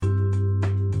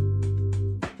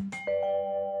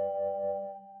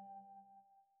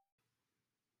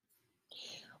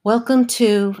Welcome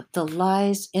to The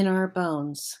Lies in Our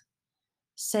Bones,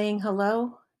 saying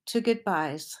hello to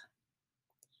goodbyes.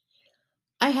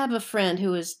 I have a friend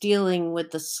who is dealing with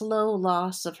the slow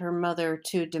loss of her mother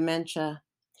to dementia.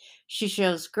 She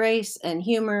shows grace and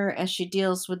humor as she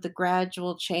deals with the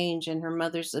gradual change in her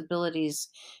mother's abilities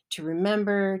to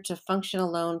remember, to function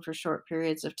alone for short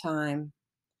periods of time.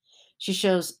 She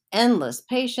shows endless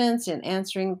patience in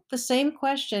answering the same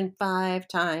question 5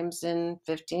 times in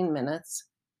 15 minutes.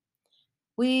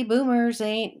 We boomers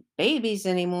ain't babies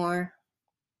anymore.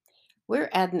 We're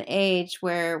at an age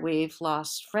where we've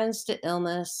lost friends to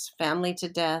illness, family to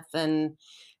death, and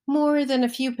more than a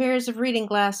few pairs of reading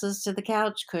glasses to the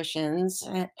couch cushions.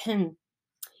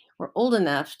 We're old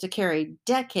enough to carry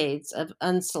decades of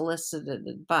unsolicited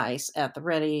advice at the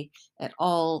ready at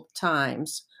all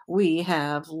times. We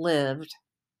have lived.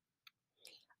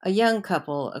 A young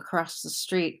couple across the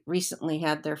street recently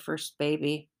had their first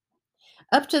baby.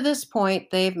 Up to this point,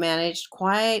 they've managed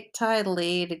quite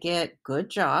tidily to get good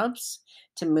jobs,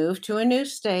 to move to a new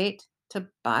state, to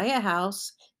buy a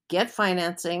house, get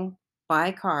financing,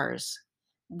 buy cars.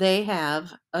 They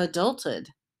have adulted.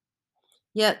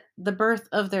 Yet the birth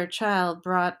of their child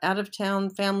brought out of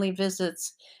town family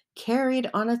visits carried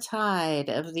on a tide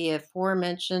of the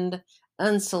aforementioned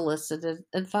unsolicited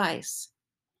advice.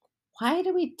 Why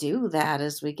do we do that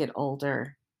as we get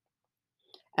older?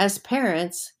 As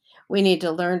parents, we need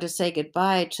to learn to say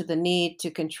goodbye to the need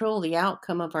to control the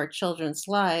outcome of our children's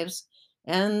lives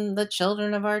and the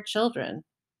children of our children.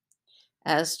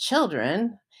 As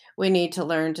children, we need to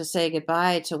learn to say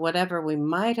goodbye to whatever we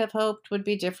might have hoped would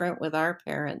be different with our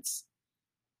parents.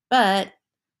 But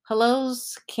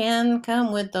hellos can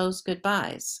come with those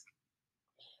goodbyes.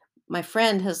 My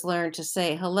friend has learned to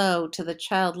say hello to the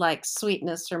childlike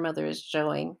sweetness her mother is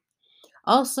showing.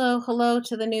 Also, hello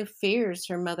to the new fears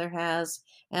her mother has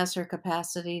as her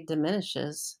capacity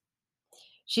diminishes.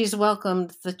 She's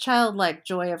welcomed the childlike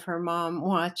joy of her mom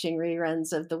watching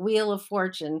reruns of The Wheel of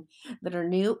Fortune that are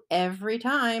new every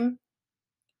time.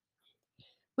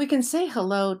 We can say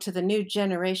hello to the new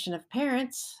generation of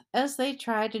parents as they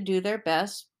try to do their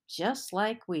best, just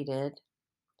like we did.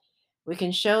 We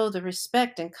can show the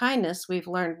respect and kindness we've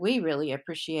learned we really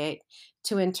appreciate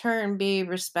to in turn be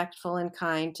respectful and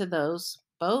kind to those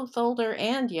both older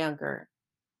and younger.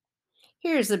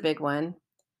 Here's a big one.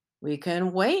 We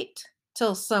can wait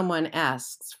till someone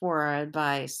asks for our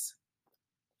advice.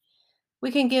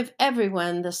 We can give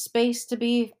everyone the space to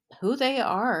be who they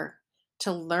are,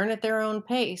 to learn at their own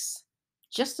pace,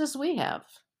 just as we have.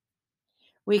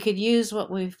 We could use what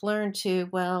we've learned to,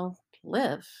 well,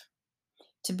 live,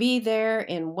 to be there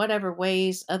in whatever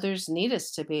ways others need us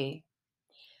to be.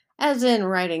 As in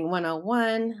Writing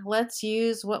 101, let's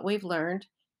use what we've learned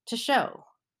to show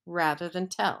rather than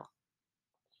tell.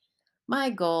 My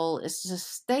goal is to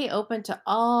stay open to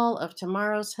all of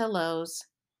tomorrow's hellos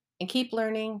and keep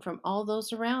learning from all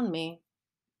those around me.